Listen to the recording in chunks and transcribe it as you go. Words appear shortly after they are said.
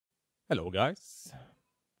Hello guys,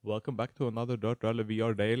 welcome back to another Dirt Rally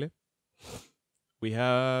VR Daily. We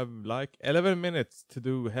have like 11 minutes to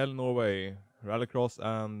do Hell Norway, Rallycross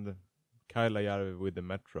and Kailajärvi with the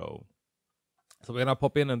Metro. So we're gonna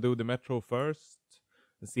pop in and do the Metro first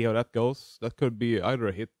and see how that goes. That could be either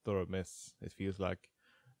a hit or a miss, it feels like.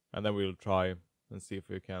 And then we'll try and see if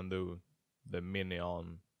we can do the Mini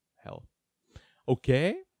on Hell.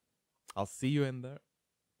 Okay, I'll see you in there.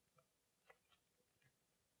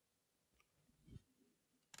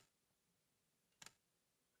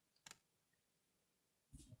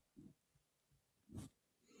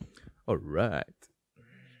 All right.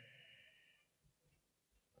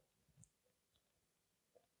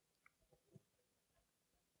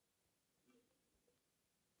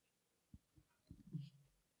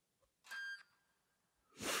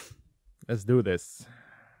 Let's do this.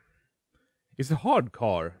 It's a hard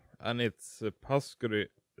car and it's a Pascuri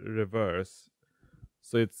reverse,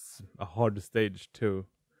 so it's a hard stage too.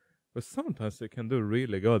 But sometimes it can do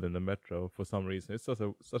really good in the Metro for some reason. It's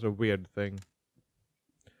such a weird thing.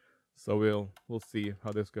 So we'll see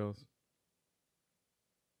how this goes.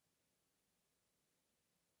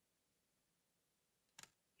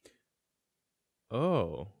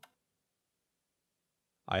 Oh.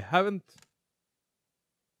 I haven't.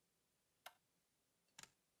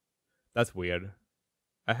 That's weird.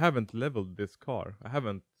 I haven't leveled this car.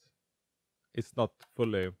 It's not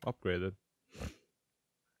fully upgraded.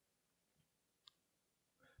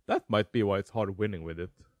 That might be why it's hard winning with it.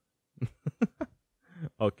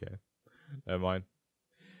 Okay. Never mind.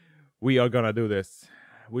 We are gonna do this.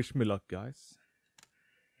 Wish me luck, guys.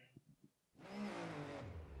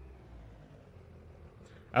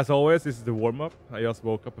 As always, this is the warm-up. I just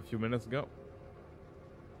woke up a few minutes ago.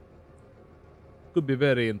 Could be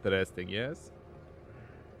very interesting, yes?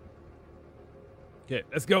 Okay,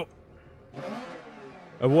 let's go!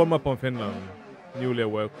 A warm-up on Finland. Newly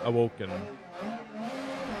awoken.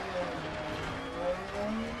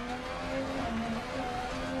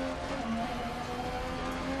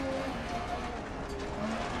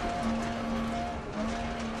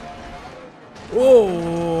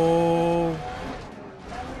 Oh!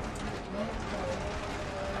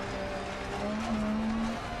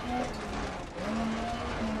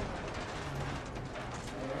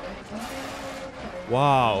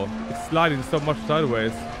 Wow, it's sliding so much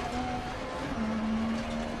sideways.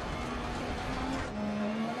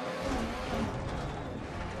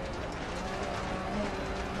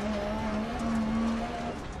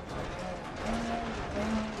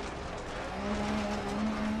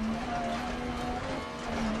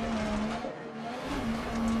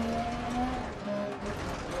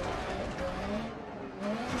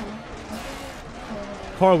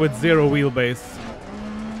 Car with zero wheelbase.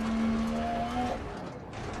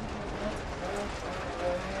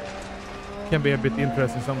 Can be a bit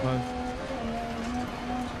interesting sometimes.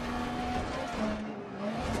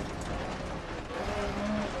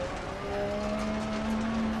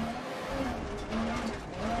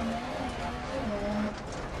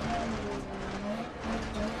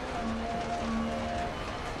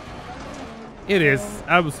 It is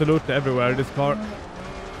absolutely everywhere, this car.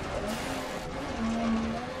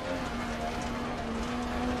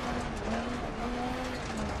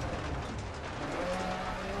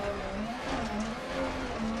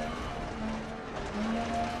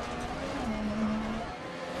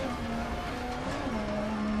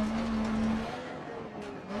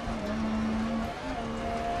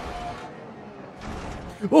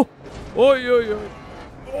 Oh! Oi, oi, oi!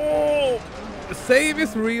 Oh! The save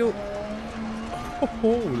is real! Oh,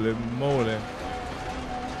 holy moly!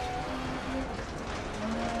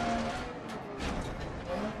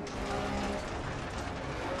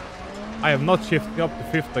 I am not shifting up to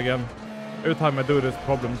 5th again. Every time I do, there's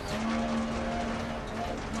problems.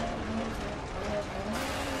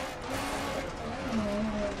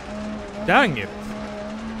 Dang it!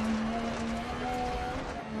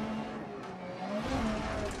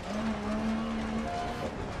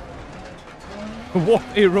 What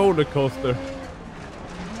a roller coaster!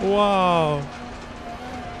 Wow!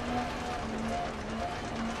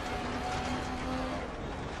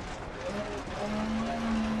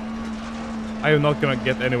 I am not gonna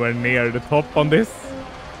get anywhere near the top on this.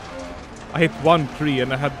 I hit one tree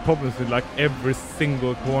and I had problems with like every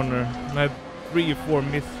single corner. And I had 3 or 4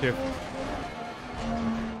 misshifts.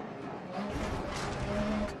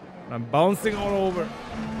 I'm bouncing all over.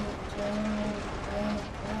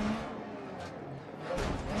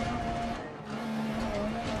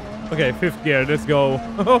 Okay, 5th gear, let's go.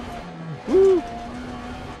 Woo.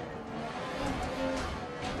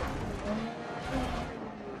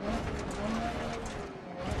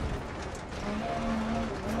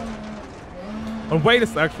 On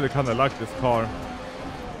Wales, I actually kind of like this car.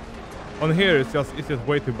 On here, it's just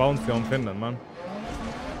way too bouncy on Finland, man.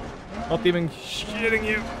 Not even shitting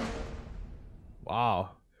you. Wow,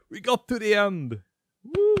 we got to the end.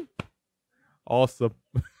 Woo! Awesome.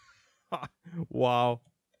 Wow,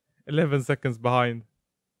 11 seconds behind.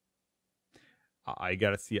 I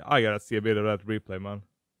gotta see a bit of that replay, man.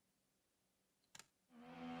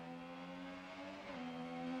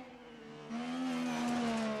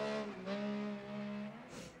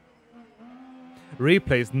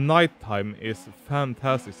 Replays nighttime is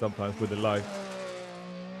fantastic sometimes with the light.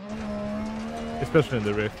 Especially in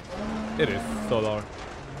the rift. It is so dark.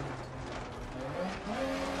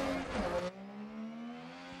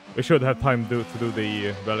 We should have time to do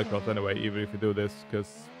the rallycross anyway, even if we do this,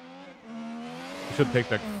 because it should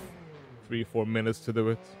take like 3-4 minutes to do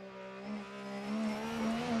it.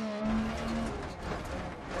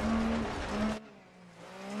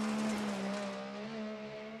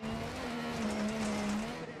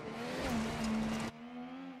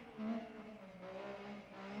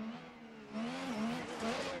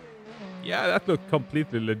 Yeah, that looked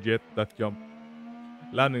completely legit, that jump.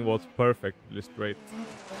 Landing was perfectly straight.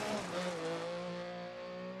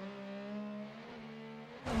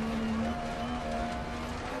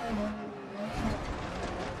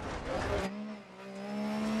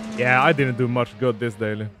 Yeah, I didn't do much good this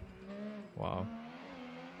daily. Wow.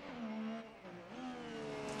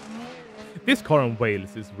 This car in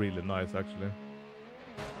Wales is really nice, actually.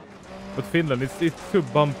 But Finland, it's too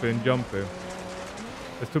bumpy and jumpy.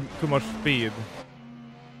 There's too much speed.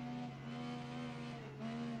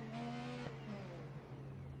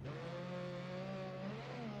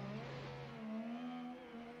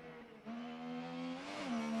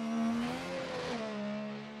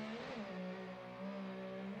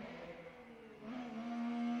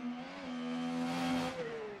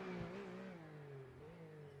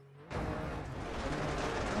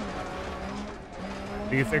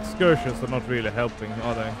 These excursions are not really helping,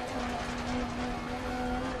 are they?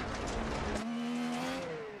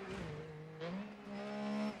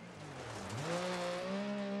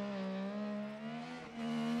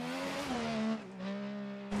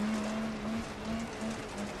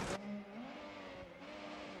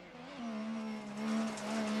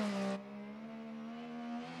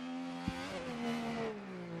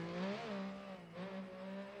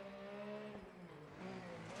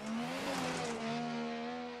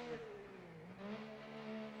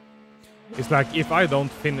 It's like if I don't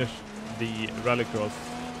finish the rallycross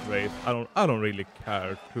race, I don't really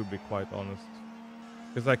care, to be quite honest,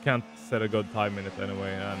 because I can't set a good time in it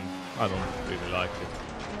anyway, and I don't really like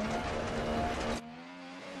it.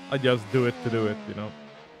 I just do it to do it, you know.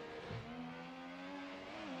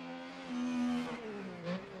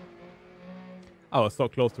 I was so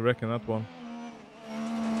close to wrecking that one.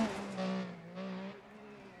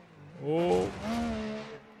 Oh.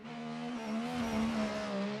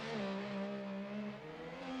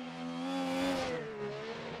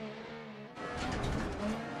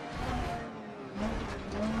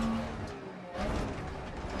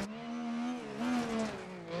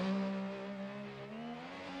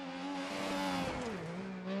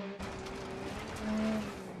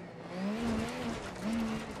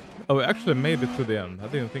 Oh, we actually made it to the end. I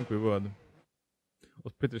didn't think we would. I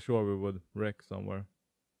was pretty sure we would wreck somewhere.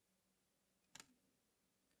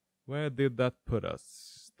 Where did that put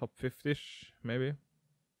us? Top 50-ish, maybe?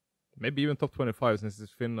 Maybe even top 25 since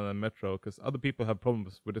it's Finland and Metro, because other people have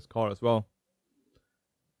problems with this car as well.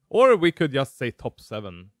 Or we could just say top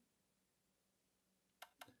 7.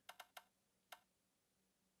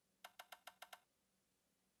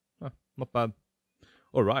 Not bad.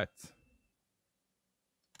 Alright.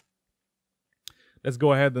 Let's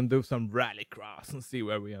go ahead and do some rallycross and see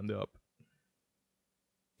where we end up.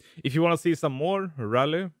 If you want to see some more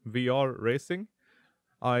rally VR racing,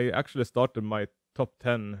 I actually started my top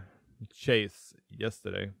 10 chase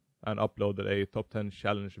yesterday and uploaded a top 10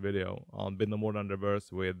 challenge video on Bit No More Than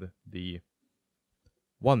Reverse with the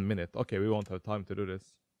 1 minute. Okay, we won't have time to do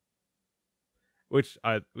this. Which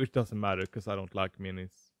doesn't matter because I don't like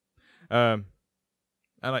minis. And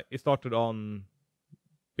it started on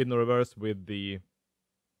Bit No Reverse with the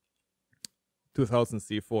 2000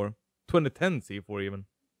 C4, 2010 C4 even,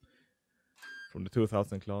 from the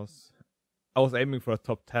 2000 class. I was aiming for a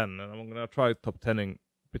top 10, and I'm gonna try top 10ing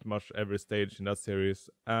pretty much every stage in that series,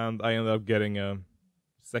 and I ended up getting a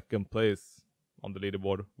second place on the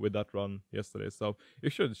leaderboard with that run yesterday, so you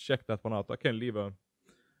should check that one out. I can leave a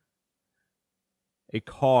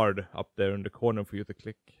card up there in the corner for you to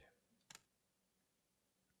click.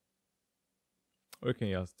 Or you can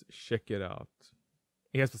just check it out.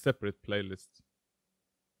 He has a separate playlist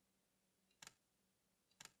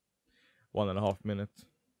 1.5 minutes.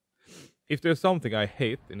 If there's something I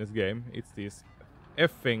hate in this game, it's these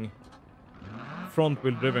effing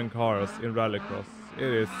front-wheel driven cars in Rallycross. It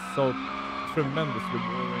is so tremendously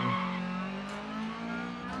boring.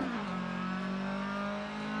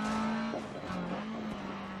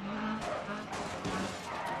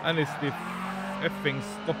 And it's the effing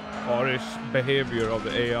stock carish behavior of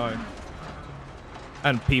the AI.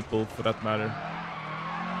 And people, for that matter.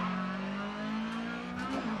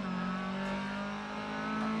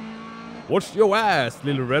 Watch your ass,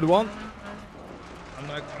 little red one.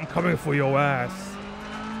 I'm coming for your ass.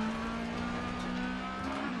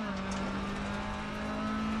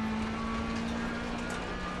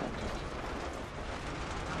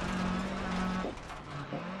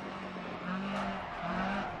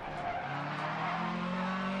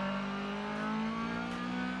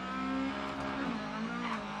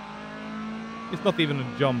 It's not even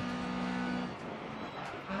a jump.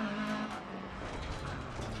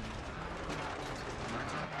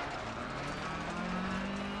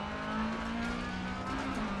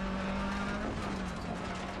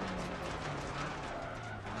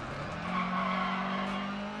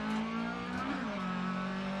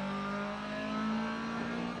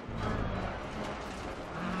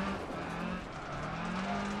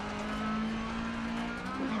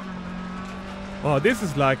 Oh, this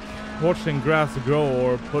is like watching grass grow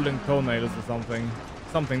or pulling toenails or something.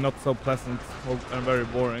 Something not so pleasant and very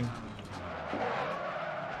boring.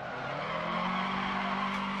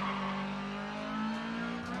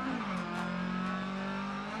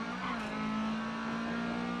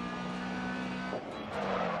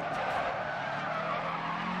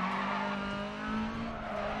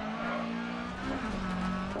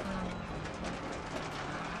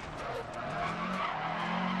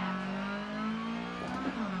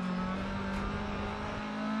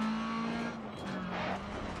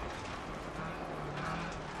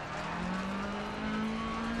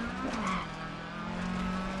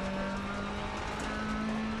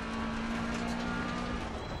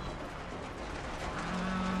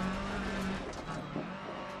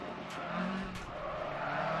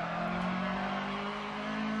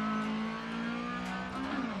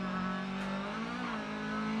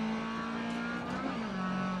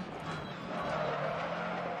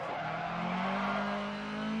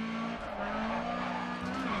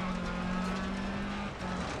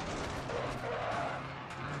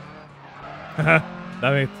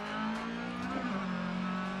 Damn it.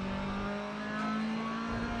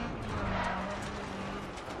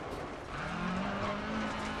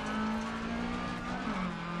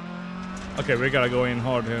 Okay, we gotta go in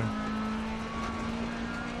hard here.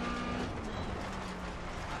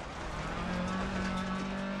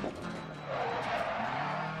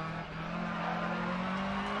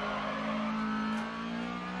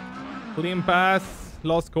 Clean pass,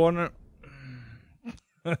 last corner.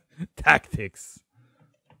 Tactics.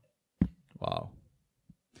 Wow.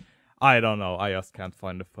 I don't know. I just can't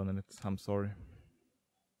find the fun in it. I'm sorry.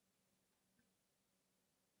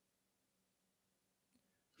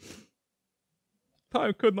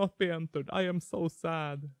 Time could not be entered. I am so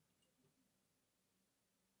sad.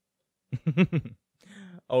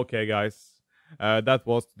 Okay, guys. That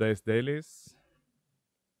was today's dailies.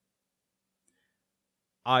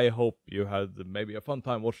 I hope you had maybe a fun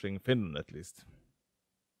time watching Finland at least.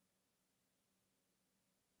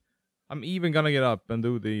 I'm even gonna get up and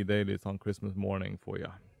do the dailies on Christmas morning for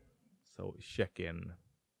you. So check in.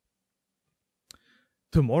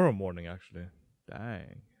 Tomorrow morning, actually.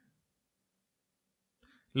 Dang.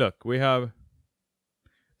 Look, we have...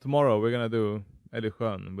 Tomorrow we're gonna do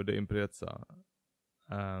Älvsjön with the Impreza.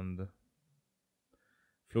 And...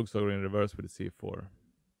 Flugsager in reverse with the C4.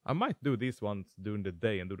 I might do these ones during the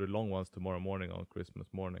day and do the long ones tomorrow morning on Christmas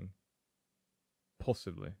morning.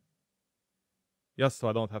 Possibly. Just so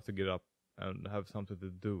I don't have to get up and have something to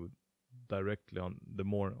do directly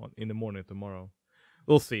in the morning tomorrow.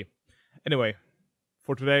 We'll see. Anyway,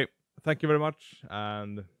 for today, thank you very much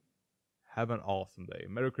and have an awesome day.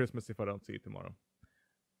 Merry Christmas if I don't see you tomorrow.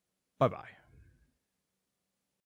 Bye bye.